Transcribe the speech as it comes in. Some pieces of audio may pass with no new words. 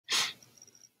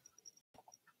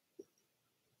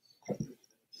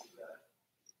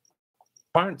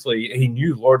apparently a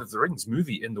new Lord of the Rings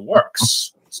movie in the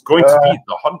works. It's going to be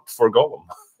The Hunt for Gollum.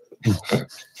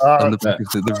 On the back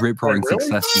of the rip-roaring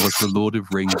success was the Lord of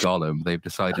Rings Gollum. They've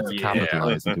decided to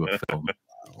capitalize into a film.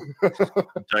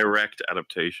 Direct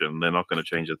adaptation. They're not going to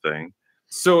change a thing.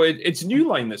 So it's New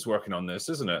Line that's working on this,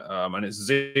 isn't it? And it's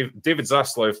David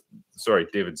Zaslav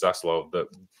that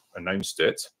announced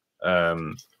it.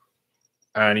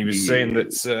 And he was saying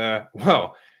that,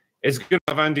 it's going to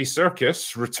have Andy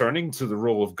Serkis returning to the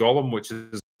role of Gollum, which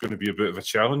is going to be a bit of a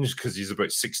challenge because he's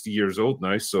about 60 years old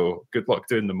now. So good luck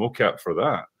doing the mocap for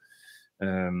that.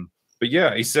 But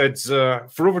yeah, he said,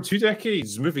 for over 2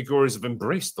 decades, moviegoers have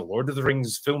embraced the Lord of the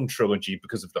Rings film trilogy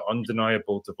because of the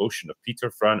undeniable devotion of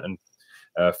Peter, Fran, and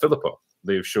Philippa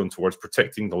they have shown towards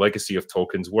protecting the legacy of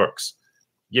Tolkien's works.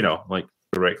 You know, like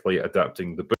directly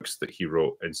adapting the books that he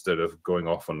wrote instead of going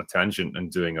off on a tangent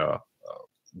and doing a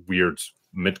weird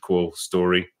midquel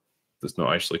story that's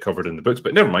not actually covered in the books,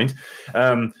 but never mind.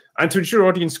 And to ensure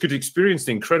audience could experience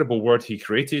the incredible world he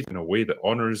created in a way that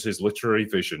honors his literary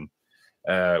vision.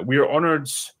 We are honored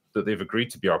that they've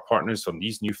agreed to be our partners on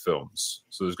these new films.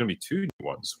 So there's going to be 2 new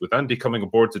ones. With Andy coming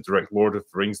aboard to direct Lord of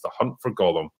the Rings, The Hunt for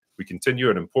Gollum, we continue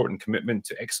an important commitment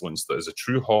to excellence that is a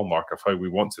true hallmark of how we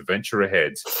want to venture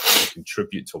ahead and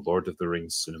contribute to Lord of the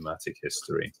Rings cinematic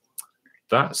history.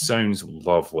 That sounds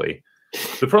lovely.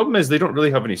 The problem is they don't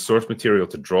really have any source material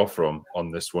to draw from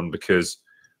on this one because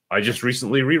I just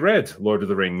recently reread Lord of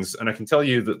the Rings, and I can tell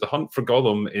you that The Hunt for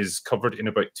Gollum is covered in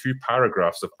about 2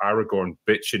 paragraphs of Aragorn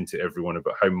bitching to everyone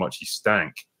about how much he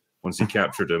stank once he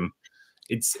captured him.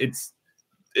 It's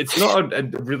not a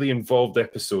really involved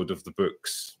episode of the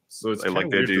books. So it's I like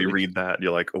the idea you read that and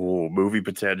you're like, oh, movie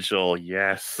potential,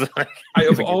 yes.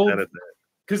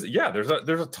 Because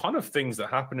there's a ton of things that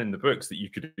happen in the books that you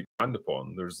could expand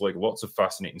upon. There's like lots of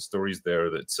fascinating stories there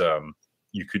that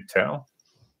you could tell.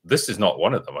 This is not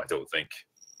one of them, I don't think.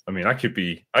 I mean, I could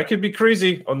be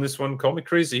crazy on this one. Call me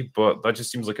crazy, but that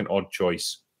just seems like an odd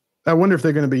choice. I wonder if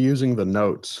they're going to be using the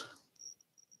notes.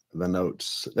 The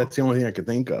notes. That's the only thing I could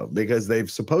think of because they've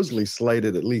supposedly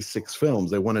slated at least 6 films.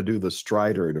 They want to do the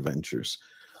Strider adventures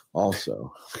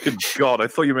also. Good God, I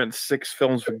thought you meant 6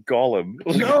 films for Gollum.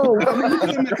 No, I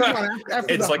mean,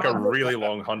 it's like a really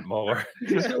long hunt, Muller.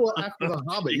 Yeah, well, after The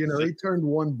Hobbit, you know, he turned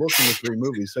 1 book into 3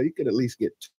 movies, so you could at least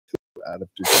get 2 out of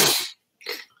 2 films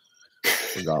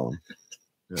for Gollum.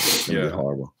 Yeah, it's gonna be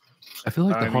horrible. I feel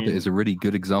like The Hobbit is a really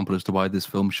good example as to why this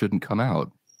film shouldn't come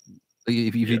out.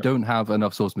 If you don't have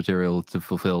enough source material to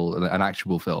fulfill an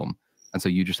actual film, and so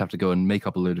you just have to go and make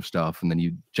up a load of stuff, and then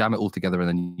you jam it all together, and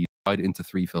then you divide it into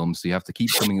 3 films, so you have to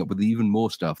keep coming up with even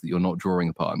more stuff that you're not drawing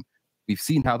upon. We've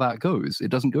seen how that goes. It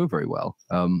doesn't go very well.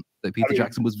 That Peter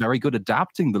Jackson was very good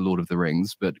adapting The Lord of the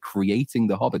Rings, but creating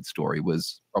the Hobbit story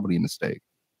was probably a mistake.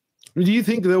 Do you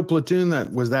think, though,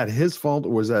 Platoon, was that his fault,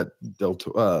 or was that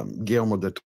Guillermo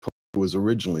del Toro was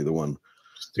originally the one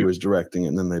who was directing it,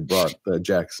 and then they brought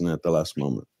Jackson at the last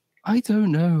moment? I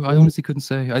don't know. I honestly couldn't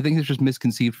say. I think it's just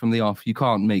misconceived from the off. You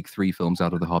can't make 3 films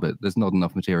out of The Hobbit. There's not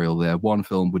enough material there. 1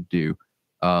 film would do.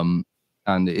 And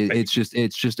it's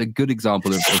just a good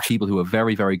example of people who are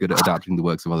very, very good at adapting the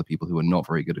works of other people who are not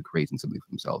very good at creating something for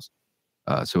themselves.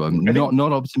 So I'm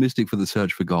not optimistic for the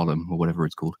search for Gollum or whatever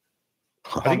it's called.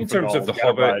 I think in terms of The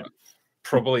Hobbit,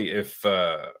 probably if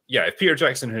Peter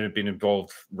Jackson had been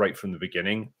involved right from the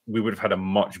beginning, we would have had a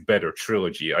much better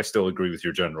trilogy. I still agree with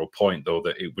your general point, though,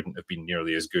 that it wouldn't have been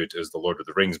nearly as good as The Lord of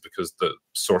the Rings because the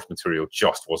source material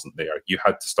just wasn't there. You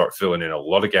had to start filling in a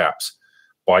lot of gaps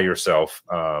by yourself,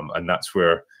 and that's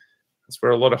where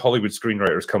a lot of Hollywood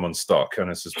screenwriters come unstuck. And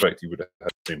I suspect you would have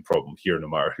had the same problem here, no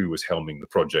matter who was helming the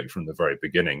project from the very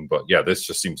beginning. But yeah, this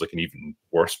just seems like an even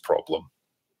worse problem.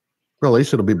 Well, at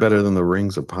least it'll be better than the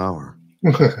Rings of Power.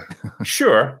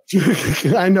 Sure.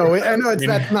 I know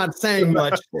that's not saying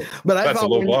much, but I that's thought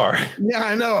a low bar. Yeah,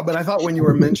 I know, but I thought when you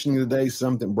were mentioning today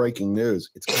something breaking news,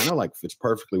 it's kind of like fits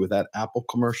perfectly with that Apple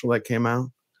commercial that came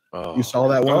out. You saw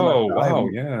that one? Oh, wow,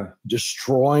 yeah.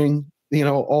 Destroying,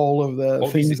 all of the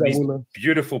things that we love.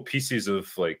 Beautiful pieces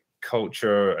of like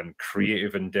culture and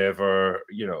creative endeavor,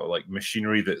 like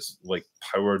machinery that's like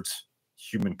powered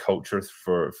human culture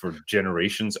for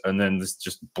generations, and then this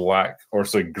just black or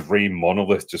gray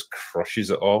monolith just crushes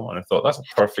it all. And I thought that's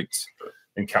a perfect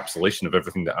encapsulation of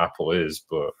everything that Apple is.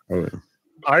 But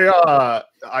I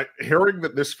hearing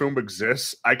that this film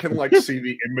exists, I can see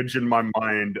the image in my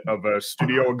mind of a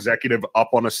studio executive up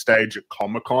on a stage at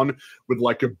Comic-Con with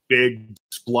a big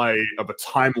display of a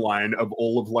timeline of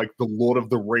all of the Lord of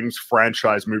the Rings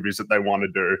franchise movies that they want to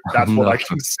do. That's what I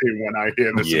can see when I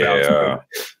hear this announcement.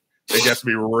 It gets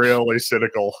me really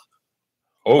cynical.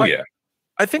 Oh, yeah.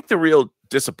 I think the real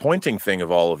disappointing thing of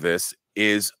all of this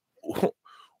is,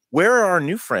 where are our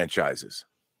new franchises?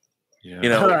 Yeah. You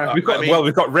know,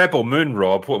 we've got Rebel Moon,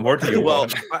 Rob. What more do you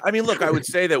want? I mean, look, I would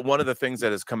say that one of the things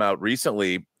that has come out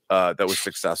recently that was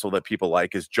successful that people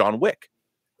like is John Wick.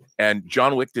 And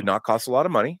John Wick did not cost a lot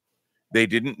of money. They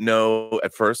didn't know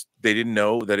at first, they didn't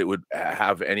know that it would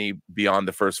have any, beyond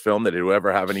the first film, that it would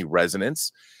ever have any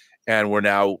resonance. And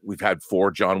we've had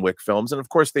 4 John Wick films. And of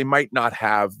course, they might not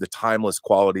have the timeless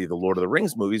quality of the Lord of the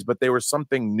Rings movies, but they were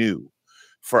something new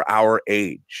for our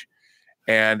age.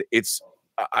 And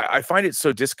I find it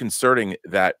so disconcerting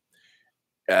that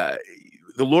the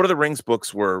Lord of the Rings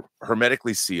books were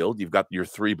hermetically sealed. You've got your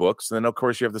 3 books. And then, of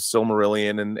course, you have the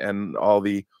Silmarillion and all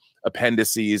the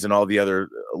appendices and all the other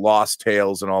lost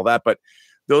tales and all that. But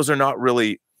those are not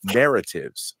really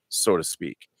narratives, so to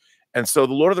speak. And so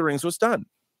the Lord of the Rings was done.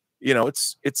 You know,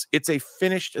 it's a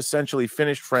essentially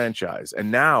finished franchise.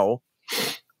 And now,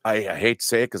 I hate to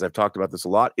say it because I've talked about this a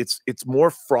lot, it's more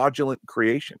fraudulent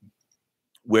creation,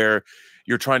 where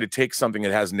you're trying to take something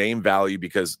that has name value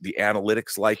because the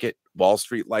analytics like it, Wall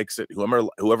Street likes it,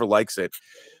 whoever likes it,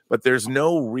 but there's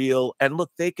no real. And look,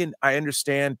 I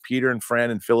understand Peter and Fran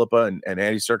and Philippa and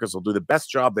Andy Serkis will do the best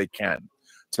job they can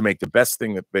to make the best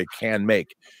thing that they can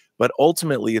make. But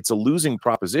ultimately, it's a losing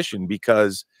proposition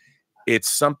because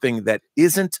it's something that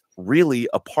isn't really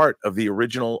a part of the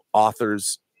original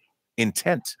author's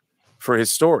intent for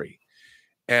his story.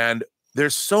 And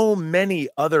there's so many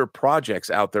other projects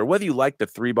out there, whether you like the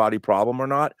 3-Body Problem or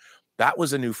not. That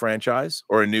was a new franchise,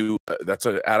 or that's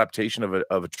an adaptation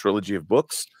of a trilogy of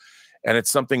books. And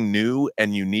it's something new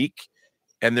and unique.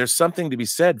 And there's something to be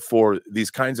said for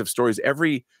these kinds of stories.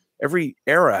 Every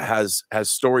era has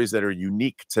stories that are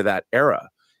unique to that era.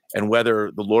 And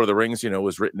whether the Lord of the Rings,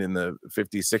 was written in the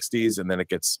 50s, 60s, and then it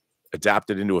gets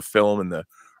adapted into a film in the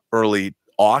early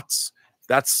aughts,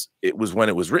 it was when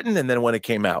it was written and then when it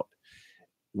came out.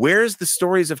 Where's the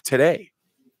stories of today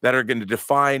that are going to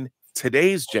define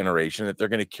today's generation, that they're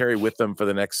going to carry with them for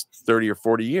the next 30 or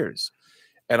 40 years?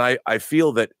 And I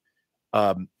feel that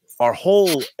our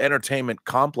whole entertainment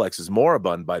complex is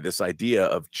moribund by this idea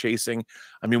of chasing.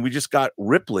 I mean, we just got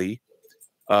Ripley,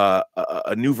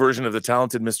 a new version of The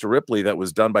Talented Mr. Ripley that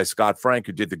was done by Scott Frank,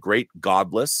 who did The Great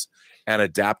Godless and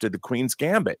adapted The Queen's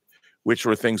Gambit, which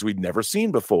were things we'd never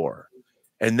seen before.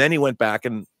 And then he went back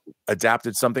and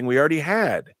adapted something we already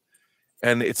had.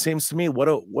 And it seems to me, what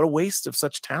a waste of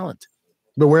such talent.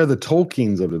 But where are the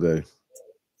Tolkiens of today?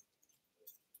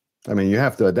 I mean, you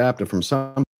have to adapt it from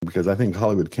something, because I think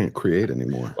Hollywood can't create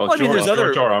anymore. Well,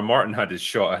 George R. Martin had his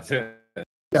shot at it.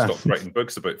 Yeah. Stopped writing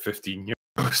books about 15 years.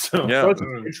 So. Yeah. What's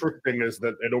interesting is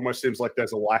that it almost seems like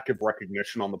there's a lack of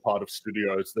recognition on the part of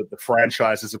studios that the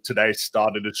franchises of today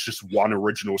started as just one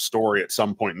original story at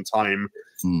some point in time.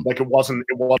 Like it wasn't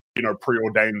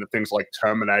preordained that things like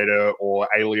Terminator or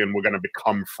Alien were going to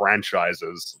become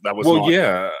franchises. That was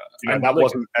that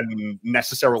wasn't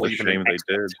necessarily even an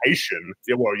expectation.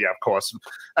 Yeah, well, yeah, of course.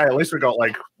 Hey, at least we got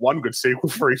like one good sequel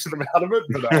for each of them out of it.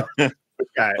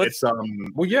 But it's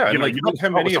look how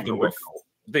many of them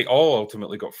they all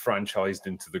ultimately got franchised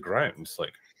into the ground,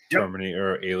 like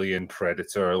Terminator, Alien,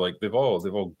 Predator. Like they've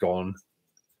all gone.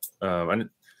 And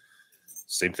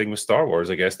same thing with Star Wars,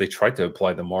 I guess. They tried to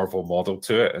apply the Marvel model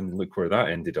to it, and look where that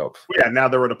ended up. Yeah, now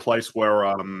they're at a place where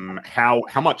how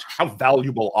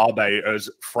valuable are they as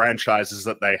franchises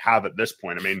that they have at this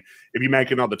point? I mean, if you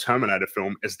make another Terminator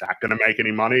film, is that going to make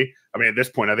any money? I mean, at this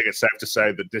point, I think it's safe to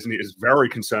say that Disney is very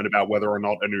concerned about whether or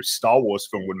not a new Star Wars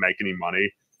film would make any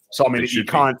money. So I mean, you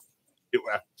can't.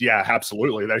 Yeah,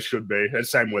 absolutely, they should be.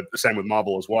 Same with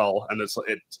Marvel as well, and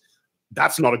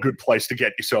that's not a good place to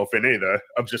get yourself in either.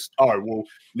 Of just,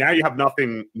 now you have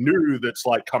nothing new that's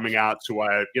like coming out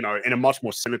to in a much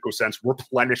more cynical sense,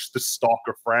 replenish the stock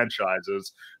of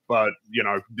franchises. But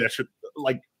there should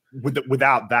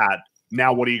without that,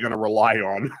 now what are you going to rely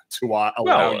on to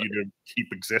allow you to keep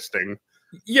existing?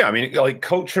 Yeah, I mean, like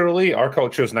culturally, our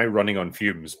culture is now running on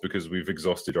fumes because we've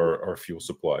exhausted our fuel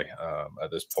supply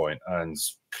at this point. And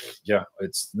yeah,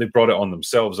 they brought it on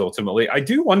themselves ultimately. I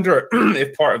do wonder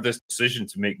if part of this decision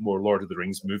to make more Lord of the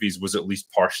Rings movies was at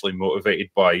least partially motivated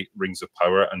by Rings of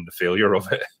Power and the failure of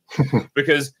it.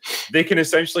 Because they can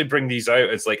essentially bring these out.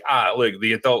 It's like, look,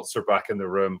 the adults are back in the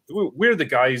room. We're the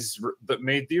guys that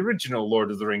made the original Lord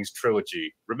of the Rings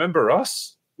trilogy. Remember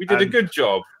us? We did a good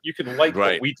job. You can like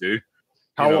what we do.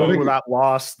 How long will that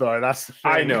last, though? That's the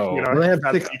thing. I know.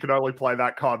 You can only play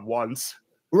that card once.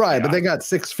 Right, but they got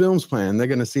 6 films planned. They're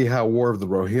going to see how War of the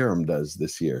Rohirrim does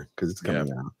this year because it's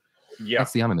coming out. Yeah,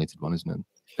 that's the animated one, isn't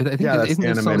it? I think Yeah, that's isn't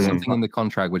the there animated something in the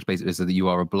contract which basically says that you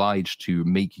are obliged to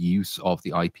make use of the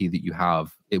IP that you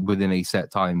have within a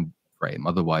set time frame,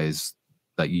 otherwise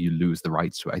that you lose the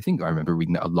rights to it. I think I remember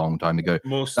reading that a long time ago.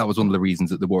 That was one of the reasons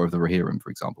that the War of the Rohirrim, for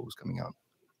example, was coming out.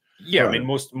 Yeah, I mean,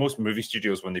 most movie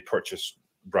studios, when they purchase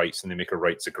rights and they make a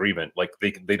rights agreement, like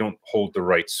they don't hold the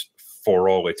rights for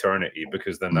all eternity,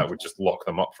 because then that would just lock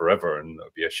them up forever, and that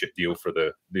would be a shit deal for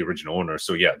the original owner.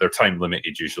 So yeah, they're time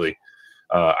limited usually,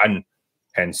 and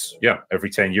hence, yeah, every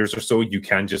 10 years or so, you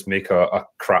can just make a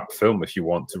crap film if you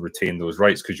want to retain those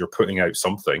rights, because you're putting out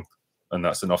something, and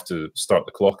that's enough to start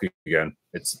the clock again.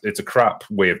 It's a crap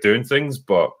way of doing things,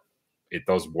 but it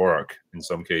does work in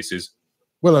some cases.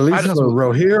 Well, at least for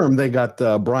Rohirrim, they got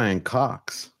Brian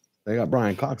Cox. They got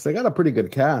Brian Cox. They got a pretty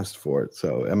good cast for it.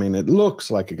 So, I mean, it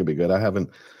looks like it could be good. I haven't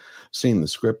seen the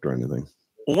script or anything.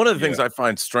 Well, one of the things I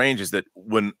find strange is that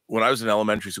when I was in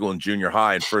elementary school and junior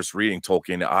high and first reading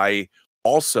Tolkien, I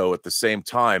also, at the same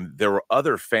time, there were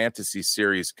other fantasy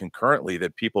series concurrently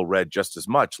that people read just as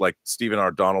much, like Stephen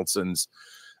R. Donaldson's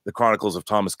The Chronicles of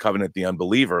Thomas Covenant the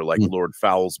Unbeliever, like Lord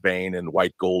Foul's Bane and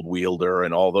White Gold Wielder,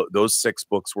 and all those 6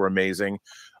 books were amazing.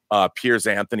 Piers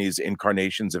Anthony's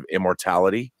Incarnations of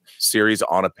Immortality series,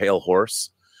 On a Pale Horse.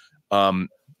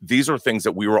 These are things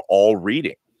that we were all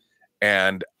reading.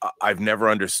 And I've never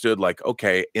understood, like,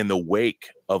 okay, in the wake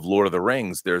of Lord of the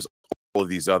Rings, there's all of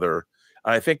these other,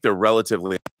 I think they're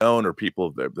relatively unknown, or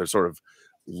people, they're sort of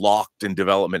locked in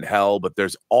development hell, but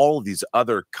there's all of these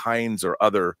other kinds or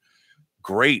other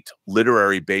great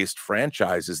literary based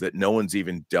franchises that no one's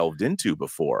even delved into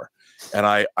before. And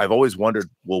I've always wondered,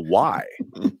 well, why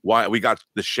we got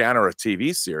the Shannara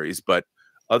TV series, but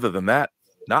other than that,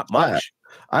 not much.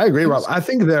 I agree, Rob. I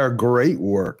think there are great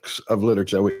works of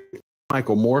literature.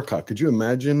 Michael Moorcock, could you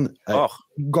imagine a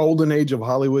golden age of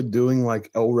Hollywood doing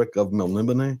like Elric of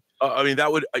Melniboné? I mean,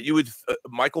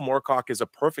 Michael Moorcock is a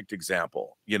perfect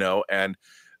example, you know, and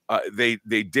they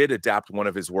did adapt one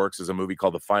of his works as a movie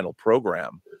called The Final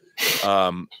Program,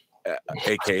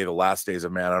 aka The Last Days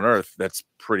of Man on Earth. That's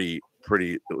pretty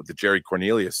the Jerry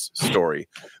Cornelius story.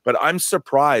 But I'm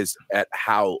surprised at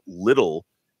how little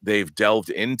they've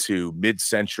delved into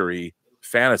mid-century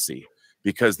fantasy,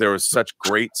 because there was such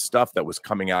great stuff that was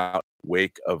coming out in the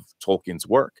wake of Tolkien's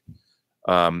work.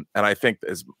 And I think,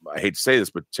 as I hate to say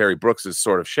this, but Terry Brooks's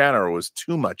sort of Shannara was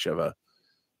too much of a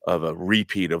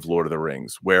repeat of Lord of the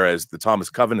Rings, whereas the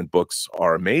Thomas Covenant books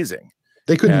are amazing.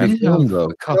 They couldn't be filmed though.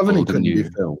 Covenant couldn't be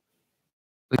filmed.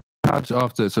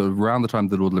 After, so around the time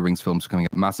the Lord of the Rings films were coming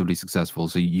out, massively successful.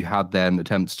 So you had then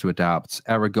attempts to adapt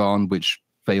Aragon, which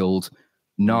failed.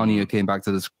 Narnia came back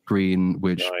to the screen,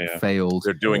 which failed.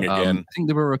 They're doing again. I think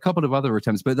there were a couple of other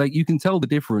attempts, but like you can tell the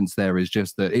difference there is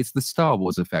just that it's the Star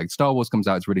Wars effect. Star Wars comes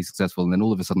out, it's really successful, and then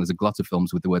all of a sudden there's a glut of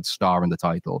films with the word star in the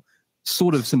title.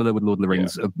 Sort of similar with Lord of the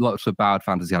Rings. Lots of bad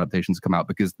fantasy adaptations come out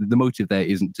because the motive there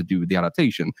isn't to do with the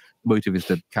adaptation. The motive is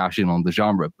to cash in on the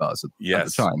genre buzz at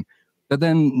the time. But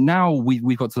then now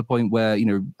we've got to the point where, you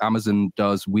know, Amazon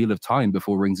does Wheel of Time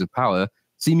before Rings of Power,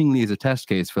 seemingly as a test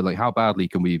case for like how badly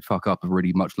can we fuck up a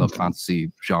really much loved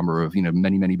fantasy genre of, you know,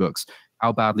 many books.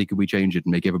 How badly could we change it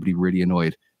and make everybody really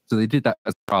annoyed? So they did that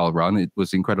as a trial run. It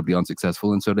was incredibly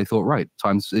unsuccessful, and so they thought, right,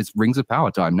 it's Rings of Power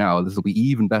time now. This will be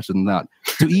even better than that.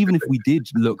 So even if we did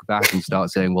look back and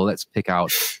start saying, well, let's pick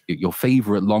out your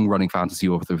favorite long-running fantasy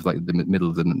author of like the middle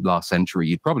of the last century,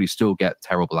 you'd probably still get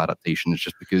terrible adaptations,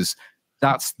 just because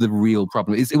that's the real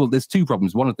problem. Well, there's 2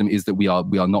 problems. One of them is that we are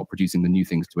not producing the new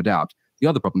things to adapt. The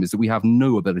other problem is that we have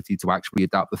no ability to actually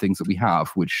adapt the things that we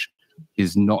have, which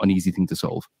is not an easy thing to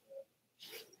solve.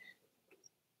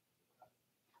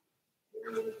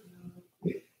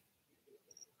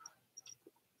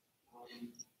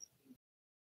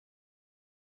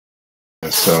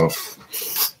 So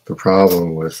the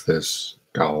problem with this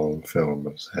Gollum film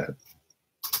is that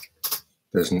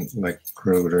there's, like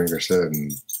Drinker said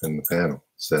in the panel,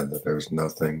 said that there's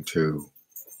nothing to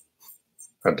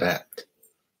adapt.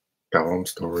 Gollum's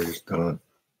story is done.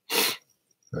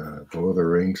 Lord of the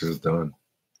Rings is done.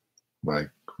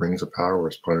 Like Rings of Power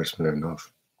is punishment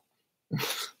enough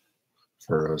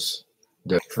for us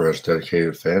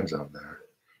dedicated fans out there.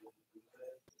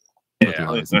 Yeah,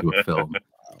 listen to a film.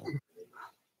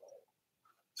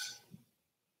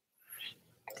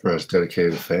 For us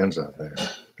dedicated fans out there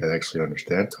that actually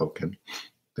understand Tolkien,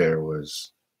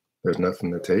 there's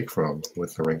nothing to take from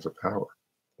with the Rings of Power,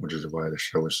 which is why the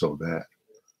show is so bad.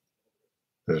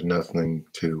 There's nothing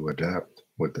to adapt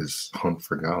with this hunt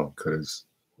for Gollum, because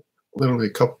literally a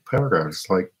couple paragraphs,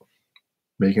 like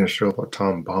making a show about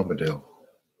Tom Bombadil,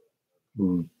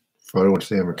 who Frodo and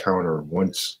Sam encounter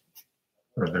once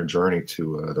on their journey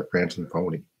to the Prancing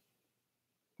Pony.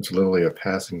 It's literally a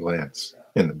passing glance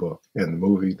in the book. In the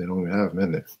movie, they don't even have them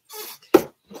in there.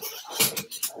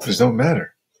 It just don't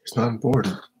matter. It's not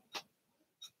important.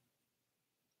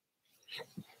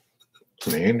 I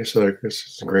mean, Andy Serkis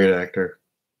is a great actor.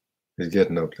 He's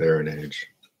getting up there in age.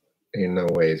 Ain't no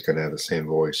way he's gonna have the same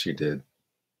voice he did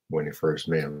when he first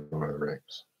made Lord of the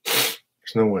Rings.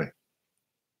 There's no way.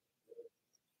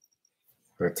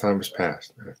 That time has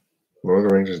passed. Lord of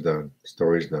the Rings is done. The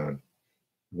story's done.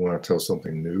 You want to tell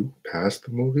something new past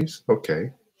the movies?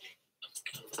 Okay.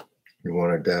 You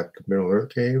want to adapt the Middle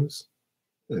Earth games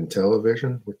in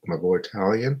television with my boy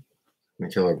Talion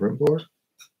and Killer Brimbor?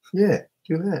 Yeah,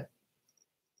 do that.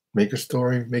 Make a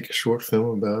story, make a short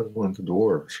film about one of the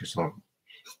dwarves or something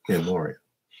in Moria.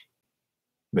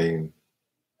 I mean,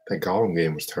 that Gollum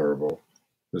game was terrible.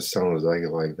 It sounded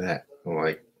like that. I'm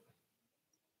like,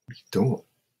 what are you doing?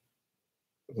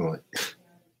 I'm like,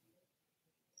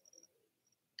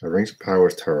 The Rings of Power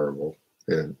is terrible.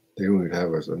 And they don't even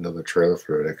have another trailer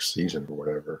for the next season or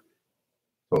whatever.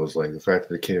 So I was like, the fact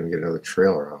that they can't even get another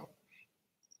trailer out.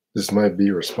 This might be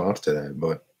a response to that,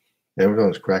 but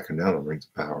Amazon's cracking down on Rings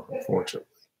of Power, unfortunately.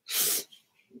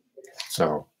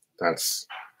 So that's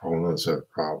a whole other set of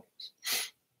problems.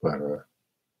 But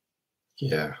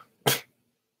yeah. The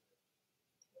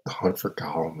hunt for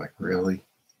Gollum, like, really?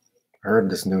 I heard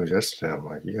this news yesterday. I'm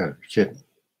like, you gotta be kidding.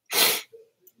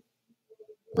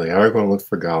 Like, Aragorn looked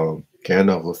for Gollum.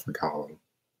 Gandalf looked for Gollum.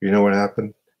 You know what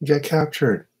happened? He got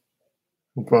captured.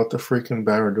 He brought the freaking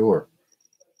Barad-dûr.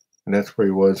 And that's where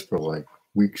he was for like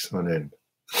weeks on end.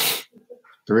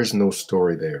 There is no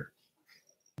story there.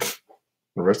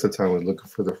 The rest of the time, he's looking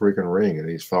for the freaking ring, and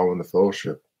he's following the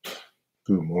Fellowship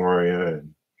through Moria,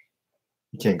 and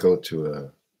you can't go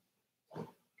to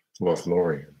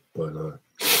Lothlorien, but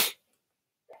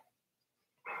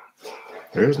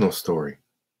there is no story.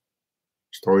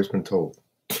 Story's been told.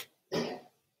 Give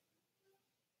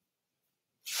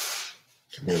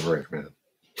me a break, man.